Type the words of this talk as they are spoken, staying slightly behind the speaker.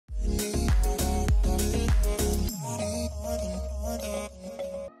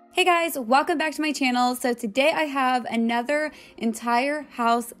Hey guys, welcome back to my channel. So today I have another entire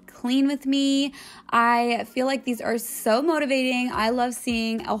house clean with me. I feel like these are so motivating. I love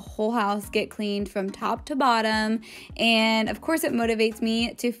seeing a whole house get cleaned from top to bottom, and of course it motivates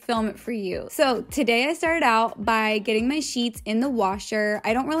me to film it for you. So today I started out by getting my sheets in the washer.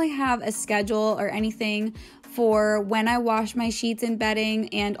 I don't really have a schedule or anything for when I wash my sheets and bedding,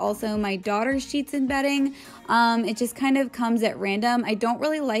 and also my daughter's sheets and bedding. It just kind of comes at random. I don't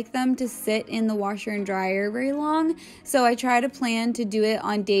really like them to sit in the washer and dryer very long, so I try to plan to do it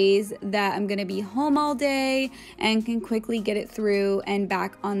on days that I'm gonna be home all day and can quickly get it through and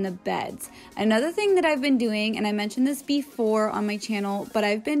back on the beds. Another thing that I've been doing, and I mentioned this before on my channel, but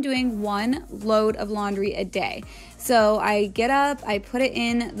I've been doing one load of laundry a day. So I get up, I put it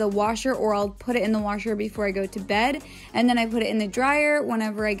in the washer, or I'll put it in the washer before I go to bed, and then I put it in the dryer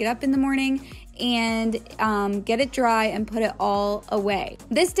whenever I get up in the morning and get it dry and put it all away.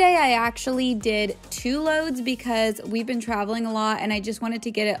 This day I actually did 2 loads because we've been traveling a lot and I just wanted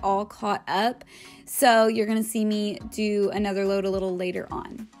to get it all caught up. So you're gonna see me do another load a little later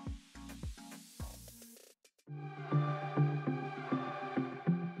on.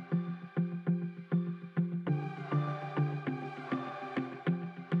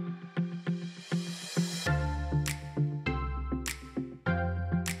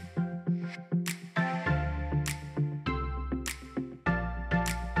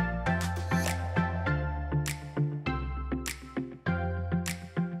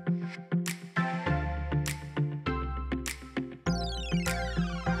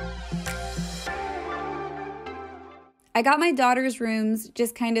 I got my daughter's rooms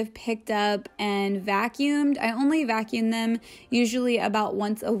just kind of picked up and vacuumed. I only vacuum them usually about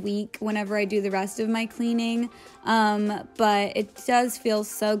once a week whenever I do the rest of my cleaning, but it does feel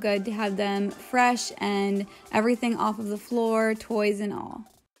so good to have them fresh and everything off of the floor, toys and all.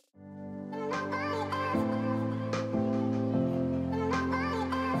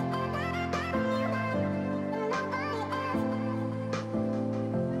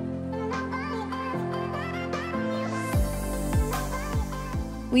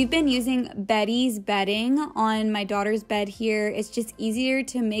 We've been using Beddys bedding on my daughter's bed here. It's just easier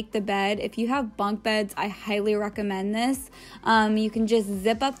to make the bed. If you have bunk beds, I highly recommend this. You can just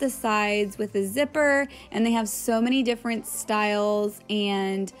zip up the sides with a zipper, and they have so many different styles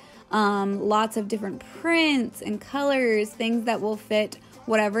and lots of different prints and colors, things that will fit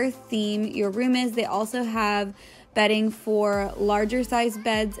whatever theme your room is. They also have bedding for larger size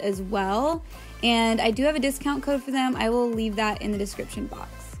beds as well. And I do have a discount code for them. I will leave that in the description box.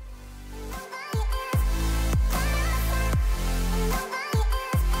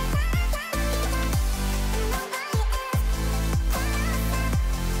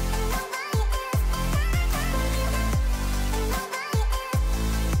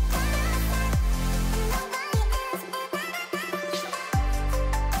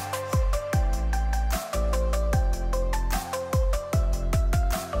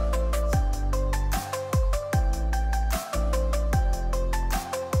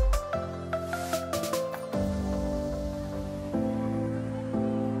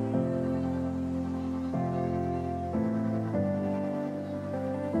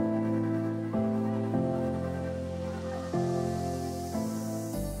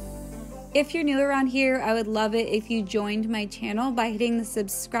 If you're new around here, I would love it if you joined my channel by hitting the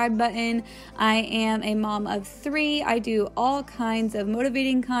subscribe button. I am a mom of 3. I do all kinds of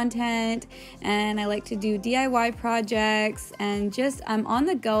motivating content, and I like to do DIY projects, and just I'm on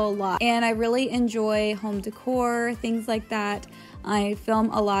the go a lot. And I really enjoy home decor, things like that. I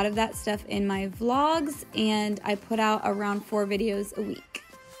film a lot of that stuff in my vlogs, and I put out around 4 videos a week.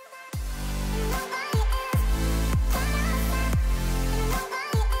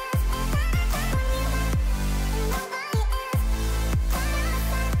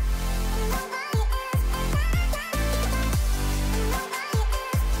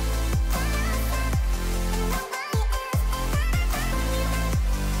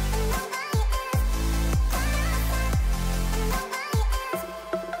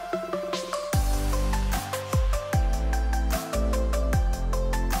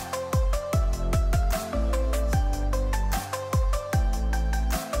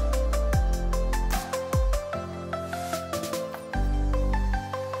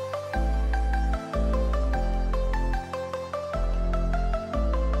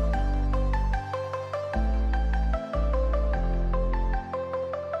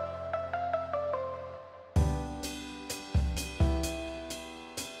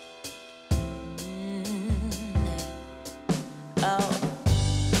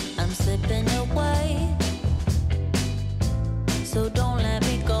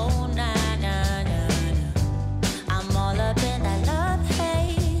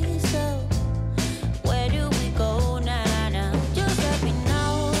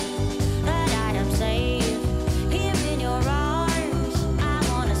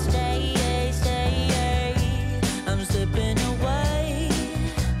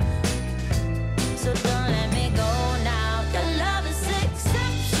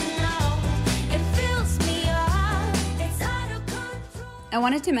 I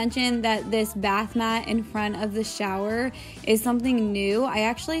wanted to mention that this bath mat in front of the shower is something new. I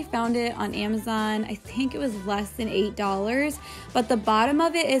actually found it on Amazon. I think it was less than $8, but the bottom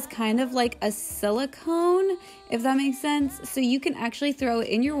of it is kind of like a silicone, if that makes sense. So you can actually throw it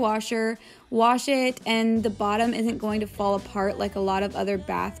in your washer, wash it, and the bottom isn't going to fall apart like a lot of other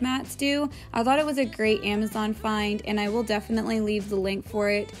bath mats do. I thought it was a great Amazon find, and I will definitely leave the link for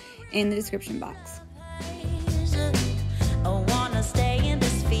it in the description box.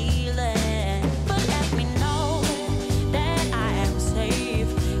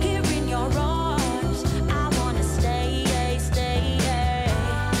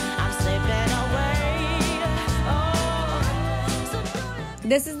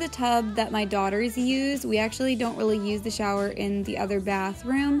 This is the tub that my daughters use. We actually don't really use the shower in the other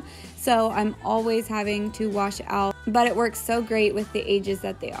bathroom, so I'm always having to wash it out, but it works so great with the ages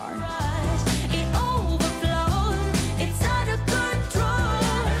that they are.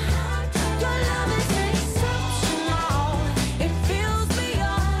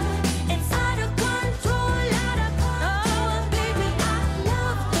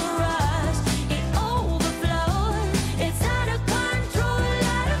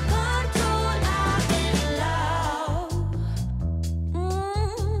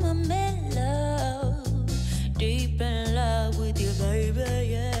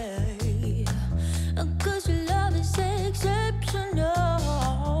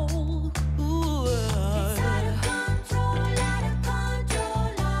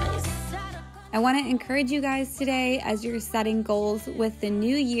 I want to encourage you guys today, as you're setting goals with the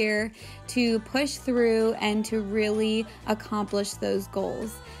new year, to push through and to really accomplish those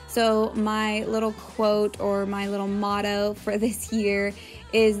goals. So my little quote or my little motto for this year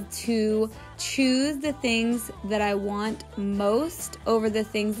is to choose the things that I want most over the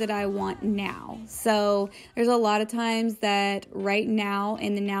things that I want now. So there's a lot of times that right now,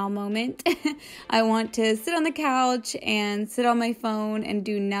 in the now moment, I want to sit on the couch and sit on my phone and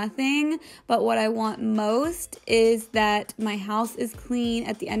do nothing. But what I want most is that my house is clean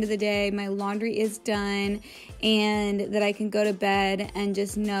at the end of the day, my laundry is done, and that I can go to bed and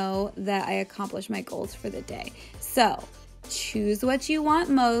just know that I accomplished my goals for the day. So choose what you want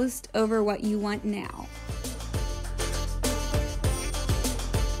most over what you want now.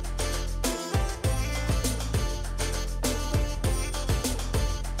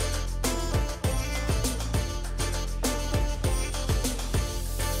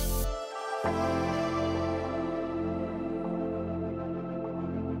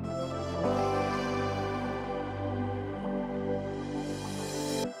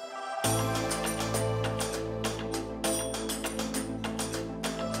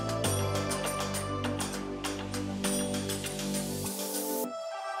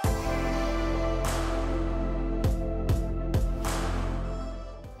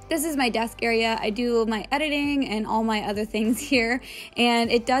 This is my desk area. I do my editing and all my other things here, and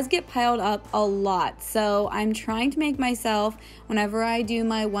it does get piled up a lot. So I'm trying to make myself, whenever I do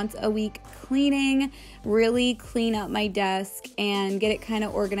my once a week cleaning, really clean up my desk and get it kind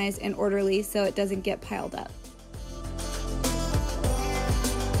of organized and orderly so it doesn't get piled up.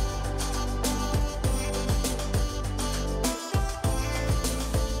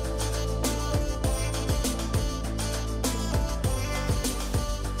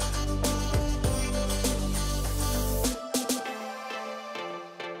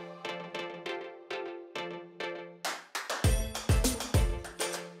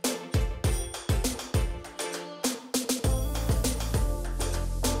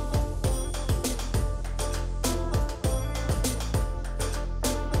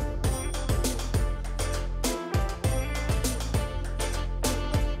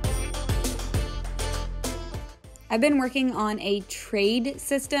 I've been working on a trade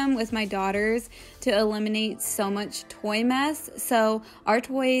system with my daughters to eliminate so much toy mess. So our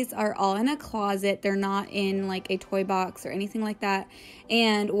toys are all in a closet. They're not in like a toy box or anything like that.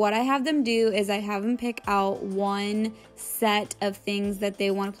 And what I have them do is I have them pick out one set of things that they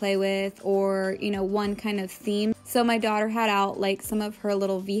want to play with, or, you know, one kind of theme. So my daughter had out like some of her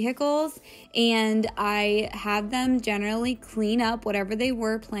little vehicles, and I have them generally clean up whatever they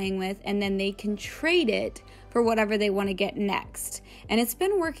were playing with, and then they can trade it for whatever they want to get next. And it's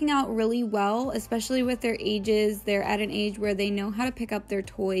been working out really well, especially with their ages. They're at an age where they know how to pick up their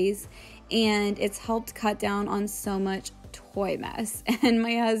toys, and it's helped cut down on so much toy mess. And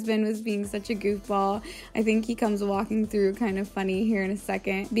my husband was being such a goofball. I think he comes walking through kind of funny here in a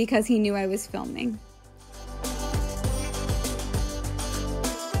second because he knew I was filming.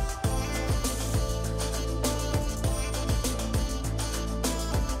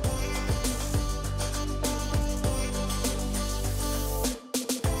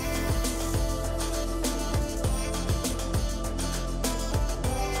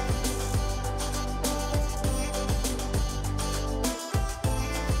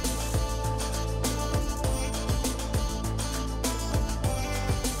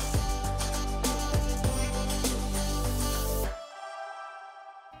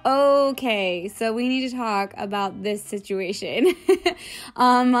 Okay, so we need to talk about this situation.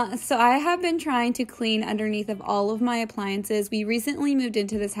 So I have been trying to clean underneath of all of my appliances. We recently moved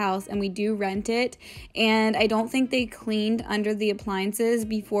into this house and we do rent it, and I don't think they cleaned under the appliances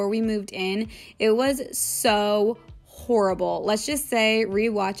before we moved in. It was so horrible. Let's just say,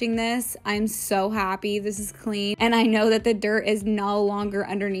 rewatching this, I'm so happy this is clean, and I know that the dirt is no longer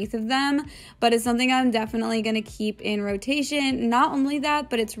underneath of them, but it's something I'm definitely going to keep in rotation. Not only that,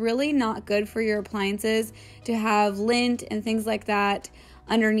 but it's really not good for your appliances to have lint and things like that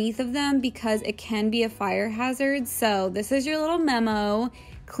underneath of them because it can be a fire hazard. So this is your little memo.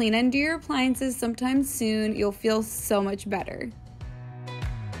 Clean under your appliances sometime soon. You'll feel so much better.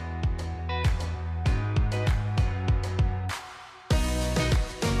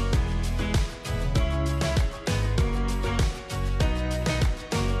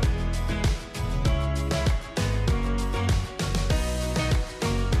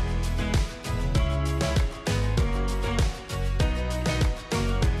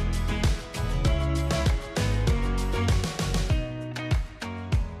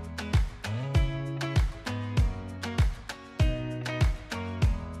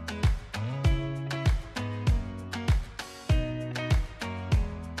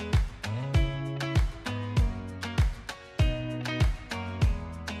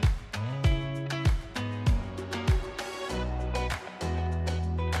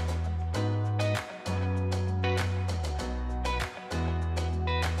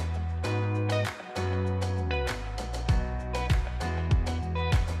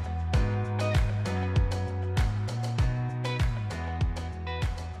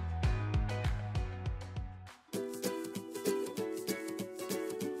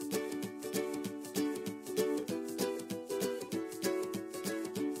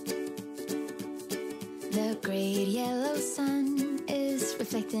 The great yellow sun is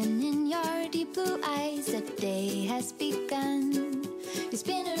reflecting in your deep blue eyes. The day has begun. You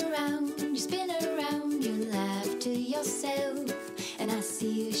spin around, you laugh to yourself, and I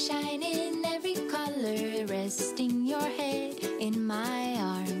see you shine in every color, resting your head in my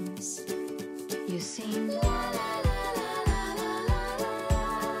arms. You sing la la la.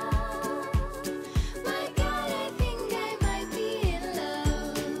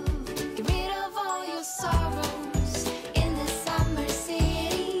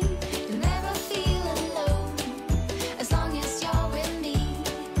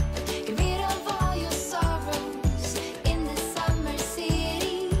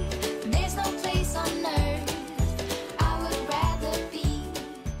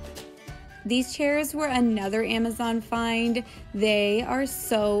 These chairs were another Amazon find. They are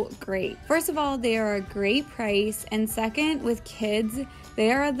so great. First of all, they are a great price, and second, with kids,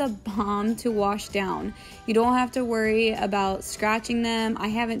 they are the bomb to wash down. You don't have to worry about scratching them. I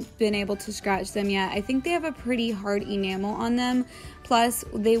haven't been able to scratch them yet. I think they have a pretty hard enamel on them. Plus,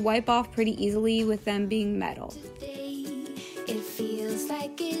 they wipe off pretty easily with them being metal. Today, it feels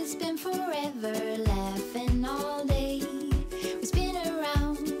like it's been forever, laughing all day. We spin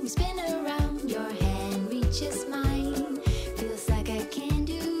around, your hand reaches mine. Feels like I can't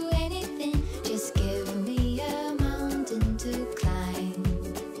do anything, just give me a mountain to climb.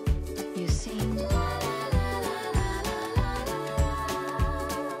 You sing la la la la la la.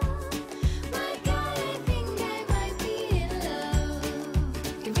 My God, I think I might be in love.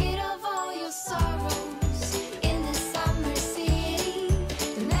 Get rid of all your sorrows in the summer city.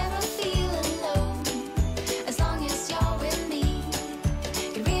 You'll never feel alone as long as you're with me.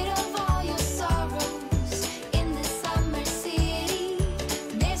 Get rid of all your sorrows in the summer city.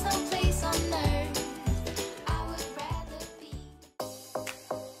 There's no place on earth I would rather be.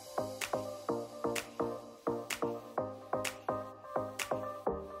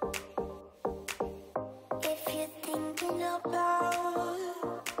 If you're thinking about,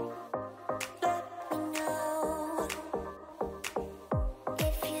 let me know.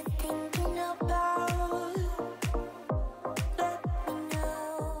 If you're thinking about, let me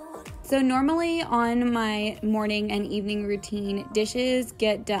know. So normally on my morning and evening routine, dishes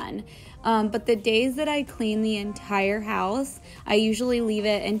get done. But the days that I clean the entire house, I usually leave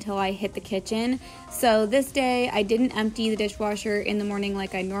it until I hit the kitchen. So this day I didn't empty the dishwasher in the morning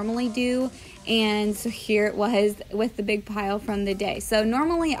like I normally do. And so here it was with the big pile from the day. So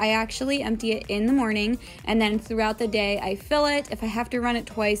normally I actually empty it in the morning, and then throughout the day I fill it. If I have to run it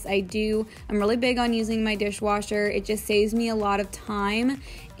twice, I do. I'm really big on using my dishwasher. It just saves me a lot of time,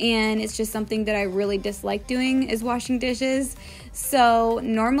 and it's just something that I really dislike doing is washing dishes. So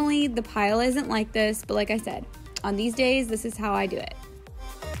normally the pile isn't like this, but like I said, on these days, this is how I do it.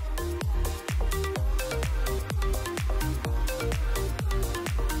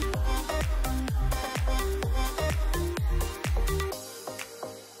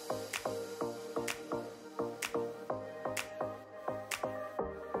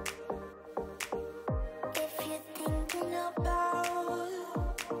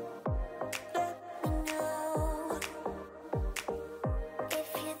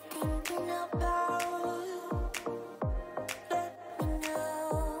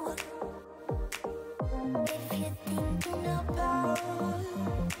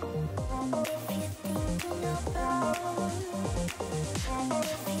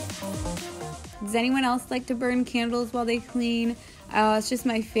 Does anyone else like to burn candles while they clean? It's just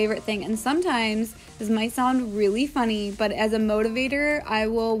my favorite thing. And sometimes, this might sound really funny, but as a motivator, I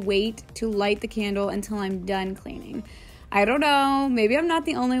will wait to light the candle until I'm done cleaning. I don't know, maybe I'm not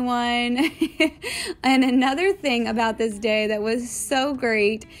the only one. And another thing about this day that was so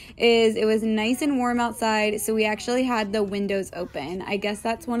great is it was nice and warm outside, so we actually had the windows open. I guess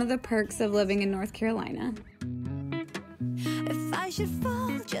that's one of the perks of living in North Carolina. If I should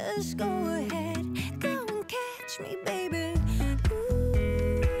fall, just go ahead, go and catch me, baby.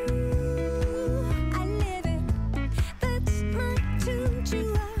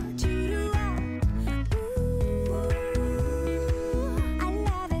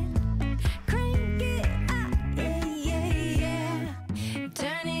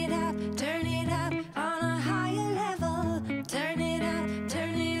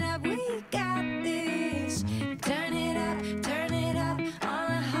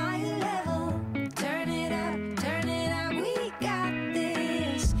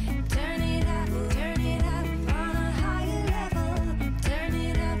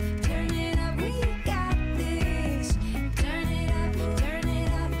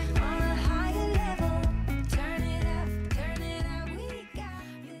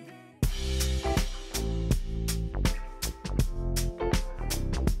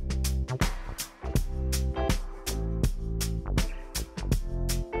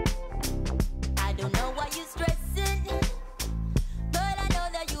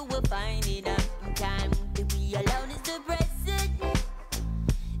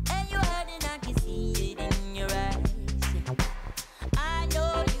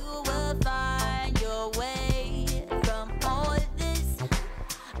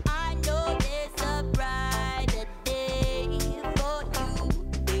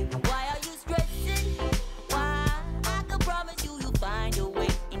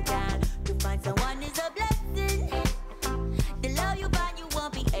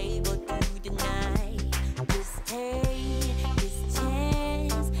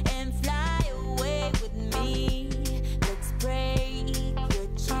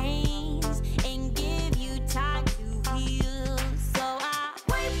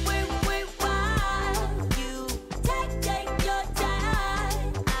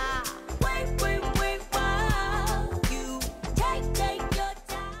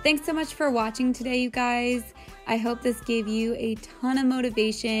 Thanks so much for watching today, you guys. I hope this gave you a ton of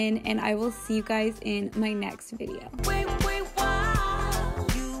motivation, and I will see you guys in my next video.